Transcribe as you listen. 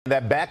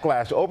That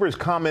backlash over his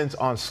comments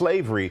on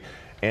slavery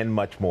and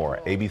much more.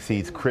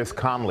 ABC's Chris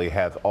Connolly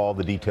has all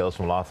the details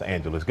from Los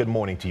Angeles. Good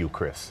morning to you,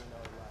 Chris.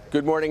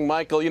 Good morning,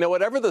 Michael. You know,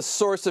 whatever the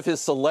source of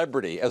his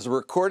celebrity, as a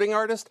recording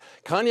artist,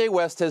 Kanye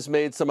West has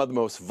made some of the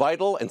most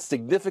vital and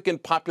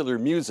significant popular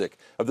music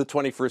of the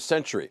 21st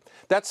century.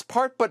 That's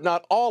part but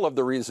not all of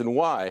the reason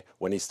why,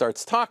 when he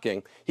starts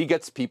talking, he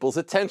gets people's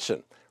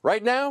attention.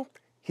 Right now,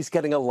 he's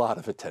getting a lot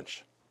of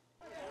attention.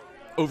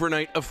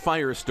 Overnight, a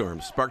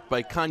firestorm sparked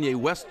by Kanye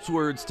West's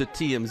words to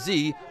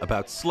TMZ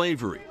about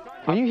slavery.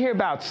 When you hear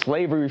about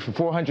slavery for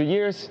 400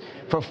 years,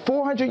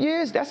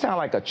 that sounds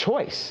like a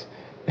choice.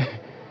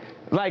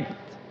 Like,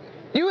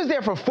 you was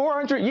there for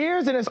 400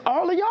 years and it's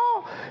all of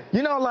y'all?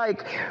 You know,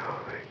 like,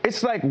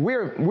 it's like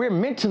we're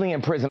mentally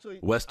in prison.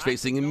 West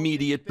facing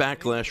immediate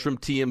backlash from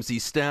TMZ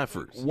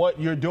staffers.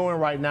 What you're doing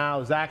right now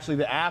is actually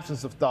the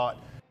absence of thought.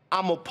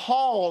 I'm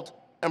appalled,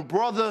 and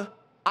brother,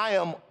 I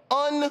am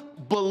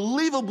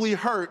unbelievably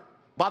hurt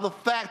by the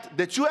fact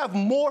that you have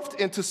morphed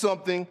into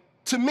something,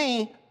 to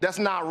me, that's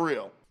not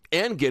real.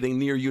 And getting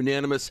near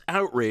unanimous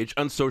outrage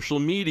on social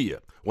media.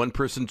 One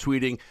person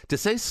tweeting, "To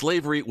say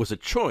slavery was a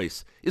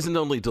choice isn't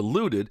only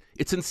deluded,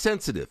 it's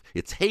insensitive,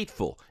 it's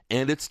hateful,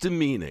 and it's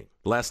demeaning."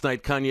 Last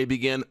night, Kanye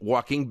began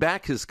walking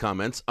back his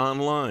comments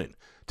online.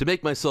 "To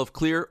make myself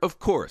clear, of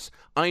course,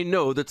 I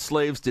know that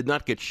slaves did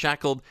not get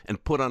shackled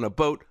and put on a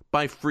boat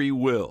by free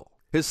will."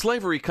 His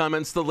slavery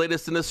comments the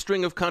latest in a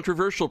string of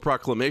controversial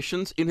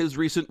proclamations in his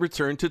recent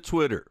return to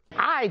Twitter.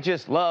 I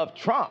just love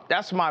Trump.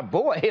 That's my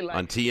boy.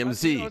 On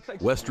TMZ,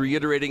 West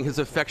reiterating his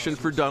affection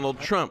for Donald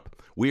Trump.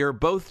 "We are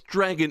both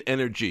dragon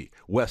energy,"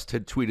 West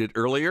had tweeted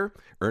earlier,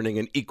 earning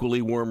an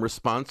equally warm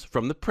response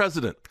from the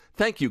president.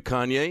 "Thank you,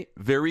 Kanye.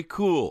 Very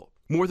cool."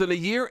 More than a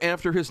year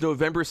after his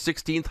November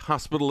 16th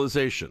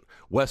hospitalization,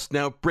 West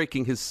now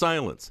breaking his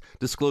silence,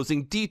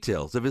 disclosing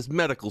details of his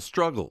medical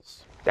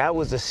struggles. That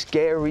was the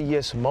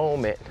scariest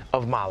moment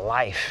of my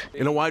life.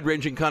 In a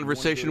wide-ranging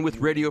conversation with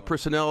radio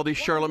personality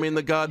Charlemagne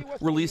the God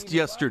released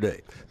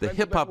yesterday, the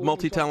hip-hop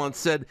multi-talent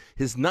said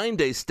his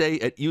 9-day stay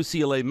at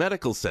UCLA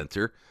Medical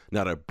Center,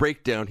 not a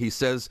breakdown, he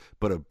says,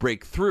 but a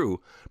breakthrough,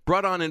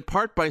 brought on in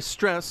part by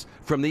stress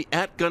from the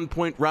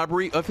at-gunpoint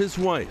robbery of his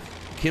wife,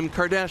 Kim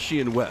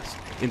Kardashian West,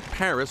 in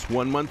Paris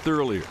 1 month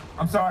earlier.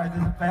 "I'm sorry,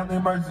 there's a family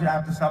emergency. I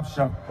have to stop the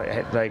show."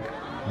 I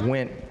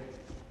went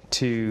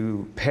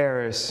to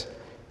Paris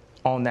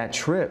on that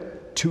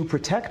trip to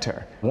protect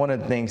her. One of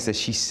the things that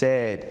she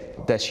said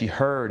that she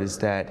heard is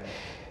that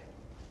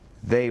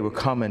they were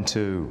coming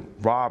to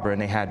rob her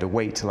and they had to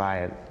wait till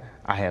I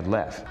had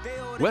left.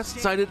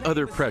 West cited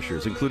other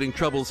pressures, including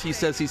troubles he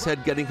says he's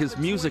had getting his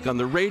music on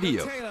the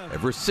radio,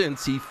 ever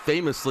since he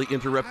famously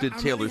interrupted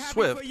Taylor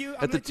Swift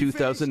at the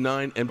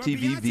 2009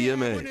 MTV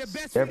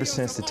VMAs. Ever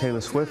since the Taylor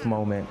Swift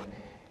moment,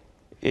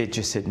 it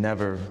had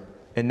never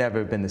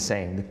been the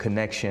same, the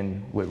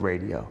connection with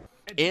radio.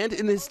 And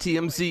in his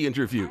TMZ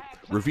interview,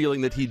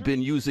 revealing that he'd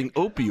been using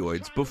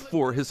opioids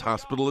before his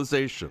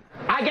hospitalization.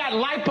 "I got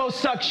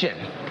liposuction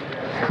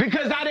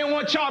because I didn't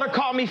want y'all to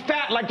call me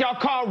fat like y'all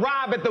called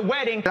Rob at the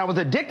wedding. I was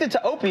addicted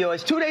to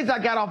opioids. 2 days I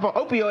got off of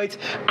opioids,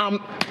 I'm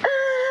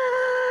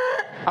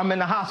in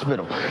the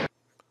hospital."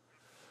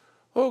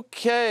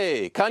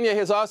 Okay, Kanye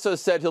has also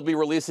said he'll be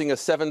releasing a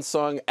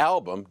 7-song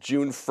album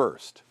June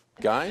 1st.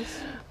 Guys?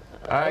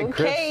 All right,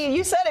 Chris. Okay,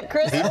 you said it,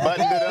 Chris. He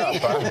buttoned it up.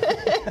 Huh?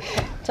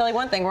 Tell you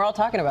one thing, we're all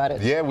talking about it.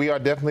 Yeah, we are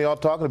definitely all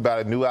talking about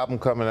it. New album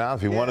coming out.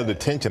 If he wanted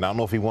attention, I don't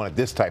know if he wanted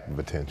this type of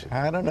attention.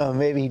 I don't know.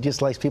 Maybe he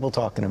just likes people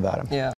talking about him. Yeah.